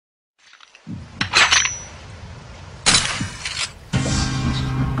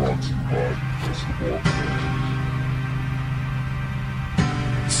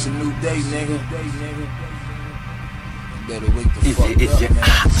It's a new day, nigga. You better wake the fuck up, man.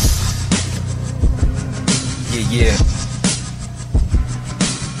 Yeah.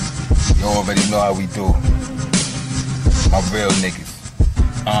 You already know how we do. My real niggas.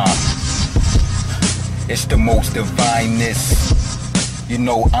 It's the most divineness. You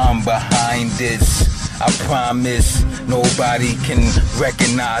know I'm behind this. I promise nobody can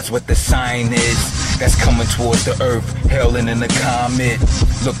recognize what the sign is that's coming towards the earth, hailing in a comet,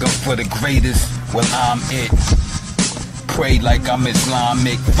 looking for the greatest. Well, I'm it. Pray like I'm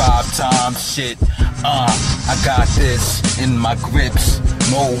Islamic 5 times, shit. I got this in my grips.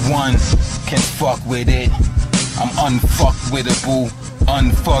 No one can fuck with it. I'm unfuckwittable,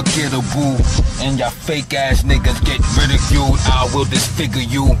 unforgettable, and y'all fake ass niggas get ridiculed. I will disfigure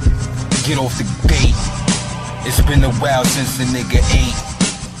you. Get off the gate. It's been a while since the nigga ate,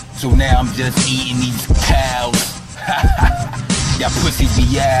 so now I'm just eating these cows. Y'all pussies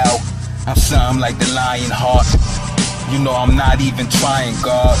be out. I'm something like the lion heart. You know I'm not even trying,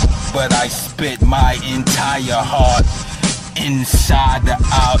 God, but I spit my entire heart inside the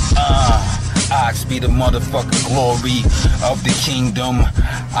out. Ox be the motherfucking glory of the kingdom.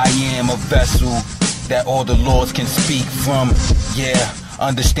 I am a vessel that all the lords can speak from. Yeah,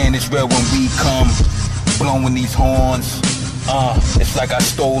 understand it's real when we come blowing these horns. It's like I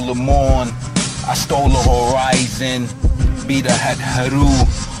stole the morn. I stole the horizon. Be the Haru.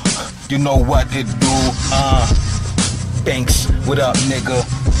 You know what it do. Thanks, what up, nigga?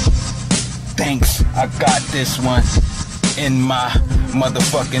 Thanks, I got this one in my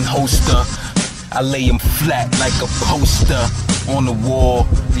motherfucking holster. I lay him flat like a poster on the wall.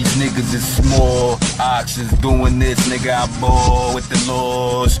 These niggas is small. Ox is doing this, nigga. I ball with the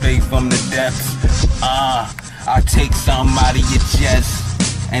Lord straight from the depths. I take something out of your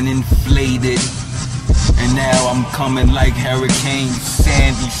chest and inflate it. And now I'm coming like Hurricane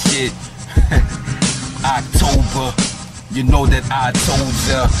Sandy shit. October, you know that I told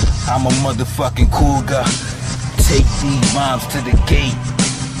ya I'm a motherfucking cougar. Take these rhymes to the gate.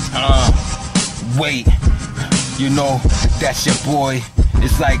 Wait, you know, that's your boy.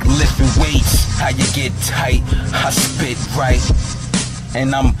 It's like lifting weights, how you get tight. I spit right,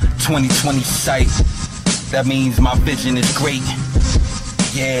 and I'm 20/20 sight. That means my vision is great.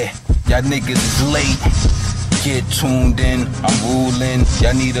 Yeah, y'all niggas is late. Get tuned in, I'm ruling.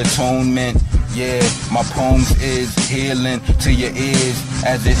 Y'all need atonement. Yeah, my poems is healing to your ears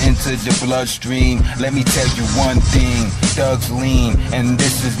as it enters your bloodstream. Let me tell you one thing, thugs lean, and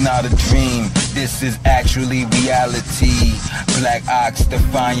this is not a dream. This is actually reality. Black-Oxx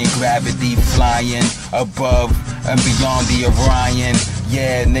defying gravity, flying above and beyond the Orion.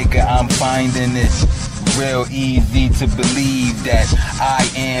 Yeah, nigga, I'm finding it real easy to believe that I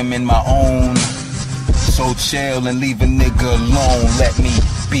am in my own. So chill and leave a nigga alone. Let me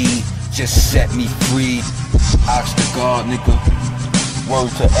be. Just set me free. Ox the God, nigga. Word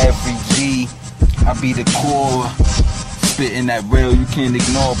to every G. I be the core. Spitting that real you can't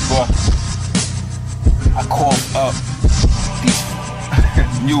ignore, bro. I cough up these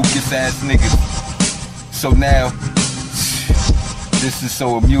mucus ass niggas. So now, this is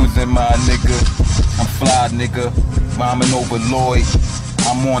so amusing, my nigga. I'm fly, nigga. Rhyming over Lloyd.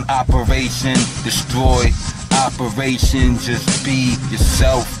 I'm on Operation Destroy. Operation Just Be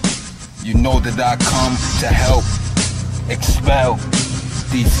Yourself. You know that I come to help expel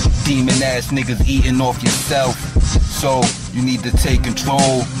these demon ass niggas eating off yourself. So you need to take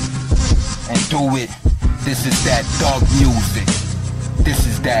control and do it. This is that dark music. This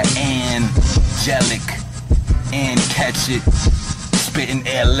is that angelic and catch it. Spitting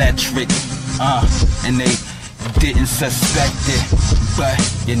electric. And they didn't suspect it, but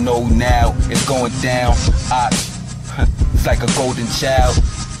you know now it's going down. It's like a golden child.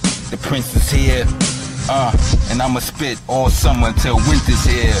 The prince is here, and I'ma spit all summer until winter's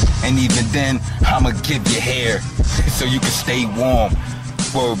here. And even then, I'ma give you hair, so you can stay warm.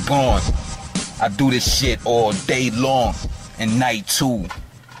 Word born, I do this shit all day long, and night too.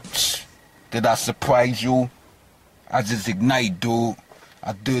 Did I surprise you? I just ignite, dude.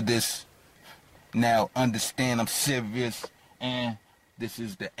 I do this. Now understand I'm serious, and this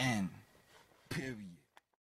is the end. Period.